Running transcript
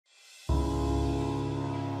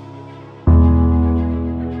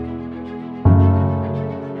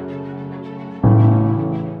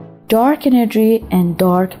dark energy and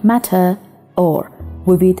dark matter, or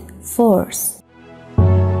vivid force.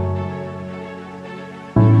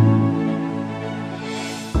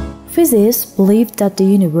 Physicists believe that the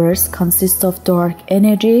universe consists of dark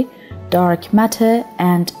energy, dark matter,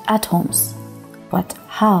 and atoms. But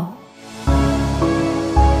how?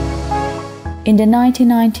 In the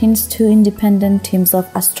 1990s, two independent teams of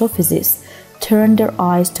astrophysicists turned their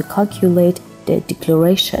eyes to calculate the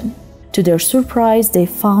declaration. To their surprise, they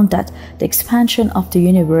found that the expansion of the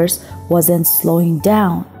universe wasn't slowing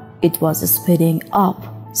down, it was speeding up.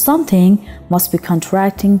 Something must be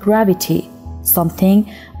contracting gravity,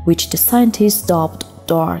 something which the scientists dubbed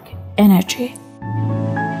dark energy.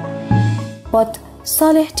 But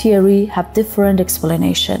Saleh theory have different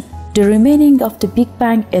explanation. The remaining of the Big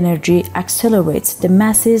Bang energy accelerates the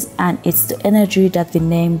masses, and it's the energy that we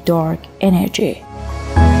name dark energy.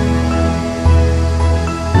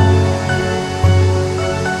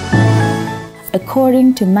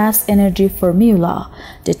 According to mass energy formula,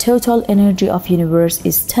 the total energy of universe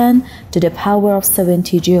is 10 to the power of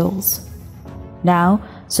 70 joules. Now,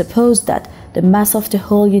 suppose that the mass of the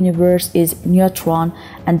whole universe is neutron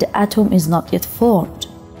and the atom is not yet formed.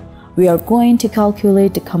 We are going to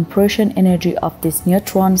calculate the compression energy of this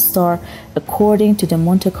neutron star according to the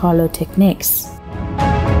Monte Carlo techniques.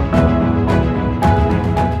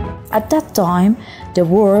 At that time, the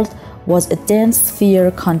world was a dense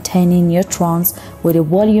sphere containing neutrons with a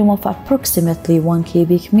volume of approximately 1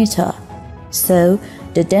 cubic meter. So,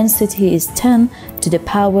 the density is 10 to the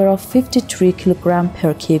power of 53 kg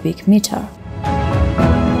per cubic meter.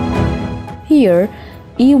 Here,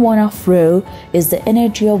 E1 of rho is the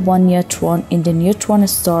energy of one neutron in the neutron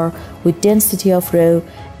star with density of rho,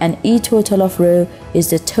 and E total of rho is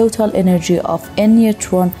the total energy of n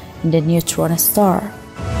neutron in the neutron star.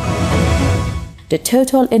 The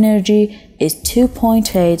total energy is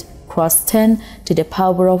 2.8 cross 10 to the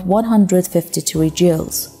power of 153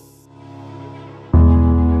 joules.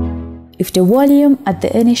 If the volume at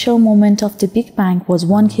the initial moment of the Big Bang was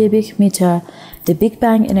 1 cubic meter, the Big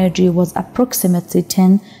Bang energy was approximately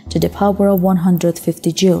 10 to the power of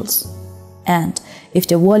 150 joules. And if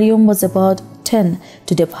the volume was about 10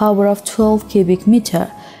 to the power of 12 cubic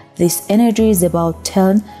meter, this energy is about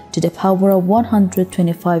 10 to the power of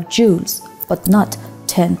 125 joules, but not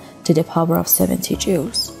 10 to the power of 70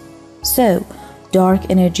 joules. So, dark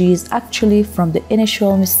energy is actually from the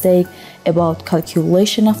initial mistake about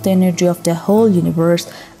calculation of the energy of the whole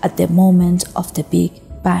universe at the moment of the Big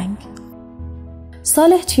Bang.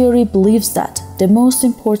 Saleh theory believes that the most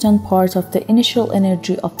important part of the initial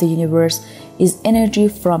energy of the universe is energy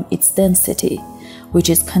from its density, which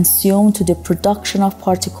is consumed to the production of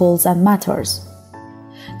particles and matters.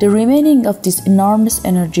 The remaining of this enormous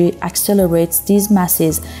energy accelerates these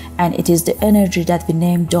masses, and it is the energy that we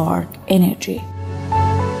name dark energy.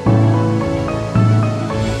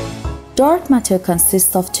 Dark matter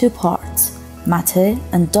consists of two parts, matter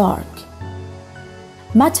and dark.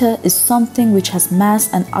 Matter is something which has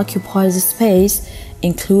mass and occupies space,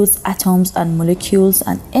 includes atoms and molecules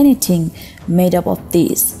and anything made up of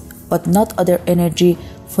these, but not other energy,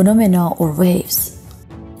 phenomena or waves.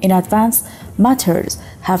 In advance, matters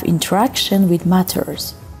have interaction with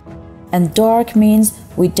matters. And dark means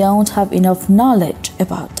we don't have enough knowledge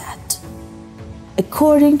about that.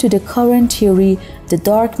 According to the current theory, the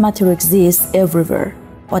dark matter exists everywhere,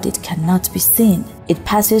 but it cannot be seen. It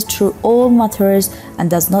passes through all matters and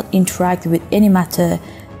does not interact with any matter,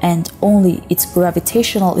 and only its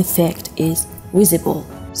gravitational effect is visible.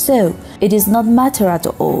 So, it is not matter at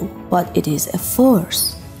all, but it is a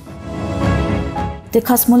force. The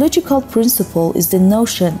cosmological principle is the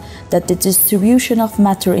notion that the distribution of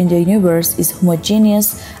matter in the universe is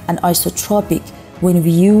homogeneous and isotropic when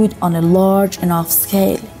viewed on a large enough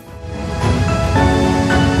scale.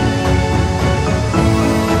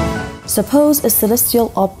 Suppose a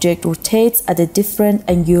celestial object rotates at a different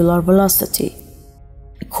angular velocity.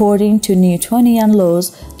 According to Newtonian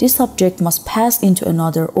laws, this object must pass into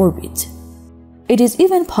another orbit. It is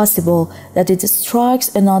even possible that it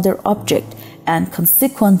strikes another object and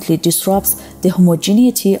consequently disrupts the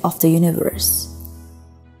homogeneity of the universe.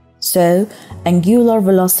 So, angular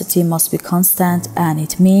velocity must be constant, and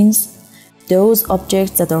it means those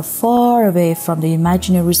objects that are far away from the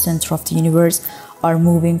imaginary center of the universe are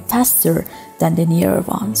moving faster than the nearer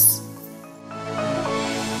ones.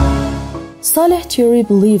 Saleh theory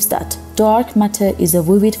believes that dark matter is a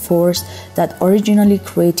vivid force that originally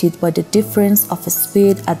created by the difference of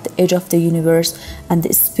speed at the edge of the universe and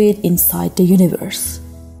the speed inside the universe.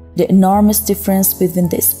 The enormous difference between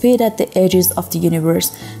the speed at the edges of the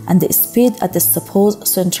universe and the speed at the supposed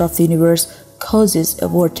center of the universe causes a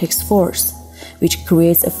vortex force, which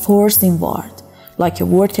creates a force inward, like a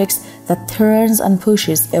vortex that turns and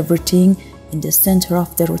pushes everything in the center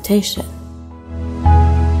of the rotation.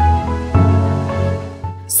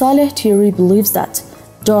 Saleh theory believes that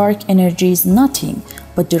dark energy is nothing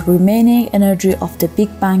but the remaining energy of the Big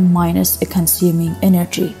Bang minus a consuming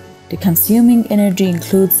energy. The consuming energy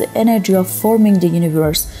includes the energy of forming the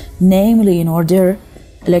universe, namely in order: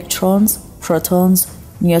 electrons, protons,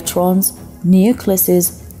 neutrons,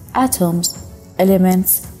 nucleuses, atoms,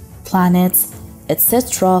 elements, planets,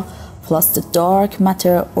 etc., plus the dark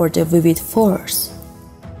matter or the vivid force.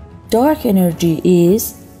 Dark energy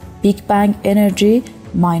is Big Bang energy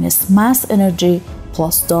minus mass energy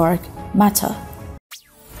plus dark matter.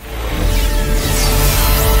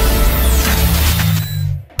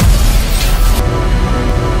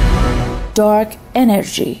 Dark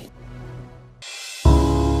energy.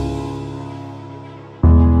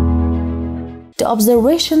 The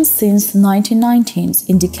observations since 1990s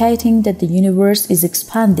indicating that the universe is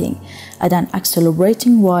expanding at an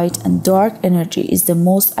accelerating rate and dark energy is the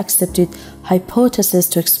most accepted hypothesis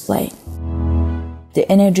to explain. The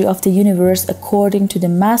energy of the universe according to the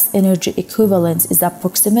mass energy equivalence is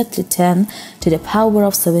approximately 10 to the power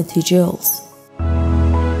of 70 joules.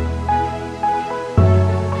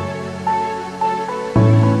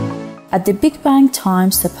 At the Big Bang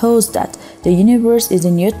time, suppose that the universe is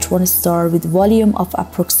a neutron star with volume of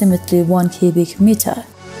approximately 1 cubic meter.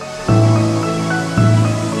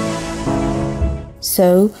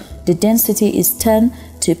 So, the density is 10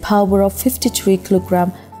 to the power of 53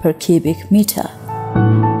 kg per cubic meter.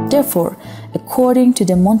 Therefore, according to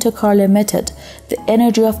the Monte Carlo method, the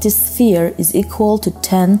energy of this sphere is equal to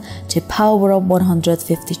 10 to the power of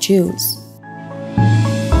 150 joules.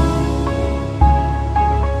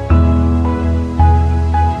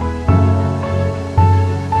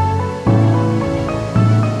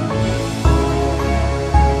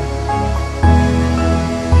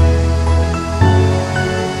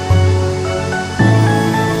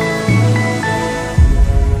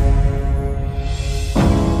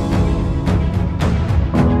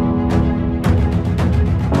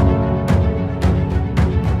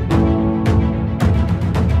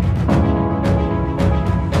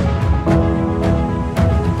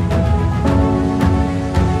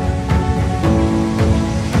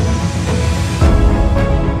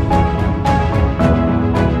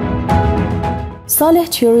 Saleh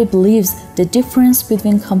theory believes the difference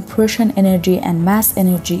between compression energy and mass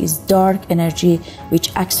energy is dark energy,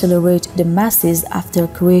 which accelerates the masses after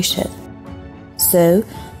creation. So,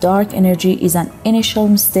 dark energy is an initial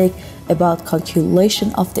mistake about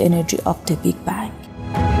calculation of the energy of the Big Bang.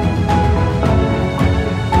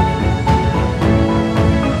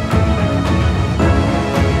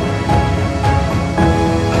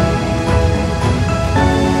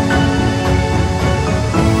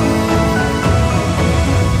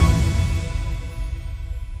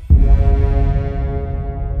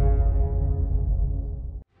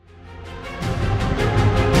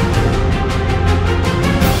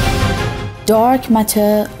 Dark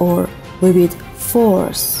matter or vivid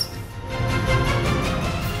force.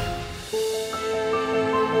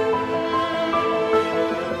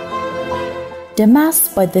 The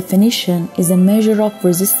mass, by definition, is a measure of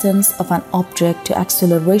resistance of an object to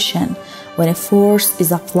acceleration when a force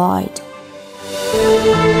is applied.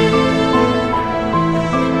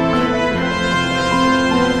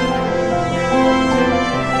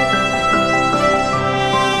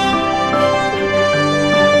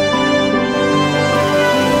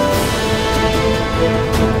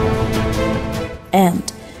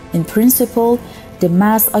 And, in principle, the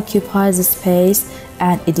mass occupies space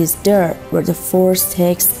and it is there where the force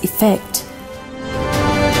takes effect.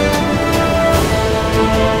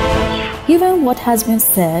 Given what has been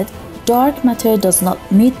said, dark matter does not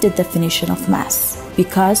meet the definition of mass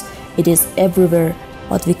because it is everywhere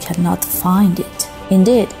but we cannot find it.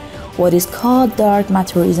 Indeed, what is called dark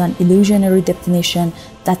matter is an illusionary definition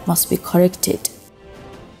that must be corrected.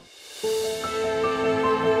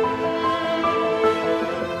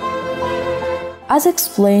 As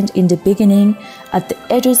explained in the beginning, at the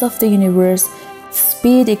edges of the universe,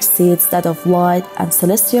 speed exceeds that of light and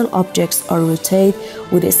celestial objects are rotate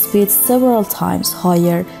with a speed several times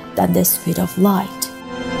higher than the speed of light.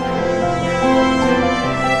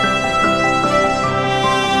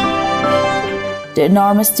 The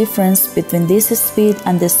enormous difference between this speed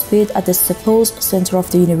and the speed at the supposed center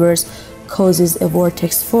of the universe causes a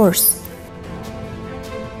vortex force.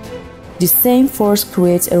 The same force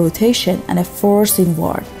creates a rotation and a force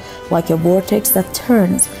inward, like a vortex that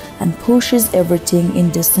turns and pushes everything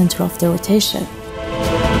in the center of the rotation.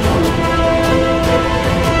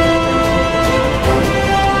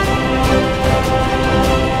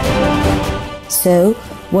 So,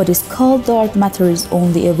 what is called dark matter is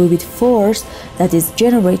only a vivid force that is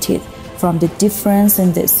generated from the difference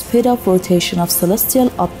in the speed of rotation of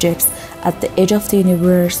celestial objects at the edge of the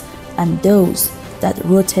universe and those that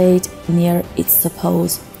rotate near its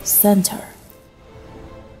supposed center.